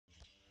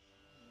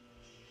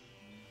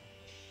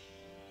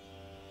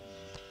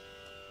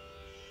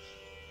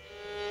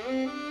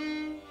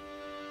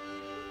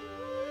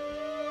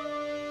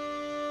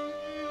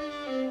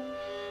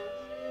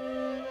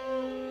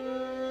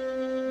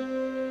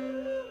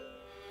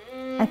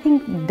I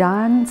think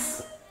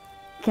dance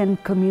can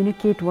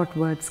communicate what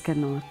words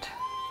cannot,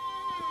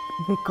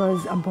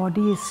 because a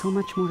body is so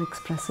much more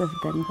expressive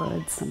than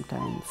words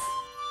sometimes.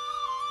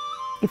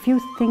 If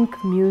you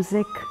think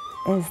music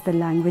is the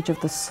language of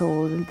the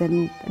soul,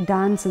 then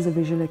dance is a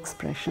visual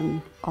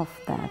expression of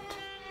that.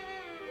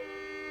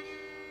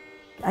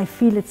 I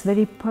feel it's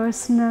very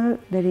personal,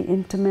 very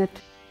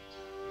intimate.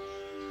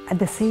 At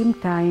the same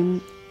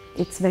time,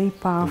 it's a very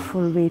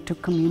powerful way to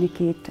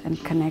communicate and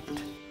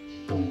connect.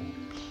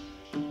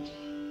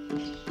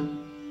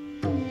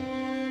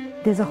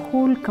 There's a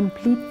whole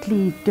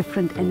completely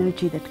different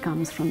energy that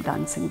comes from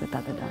dancing with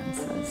other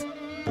dancers.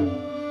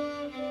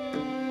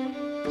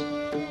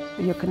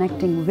 You're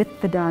connecting with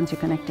the dance,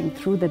 you're connecting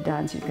through the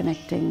dance, you're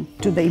connecting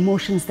to the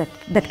emotions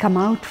that come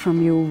out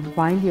from you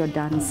while you're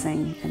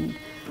dancing.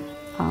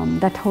 And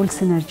that whole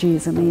synergy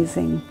is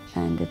amazing,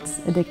 and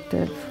it's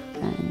addictive,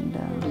 and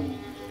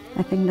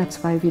I think that's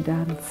why we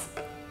dance.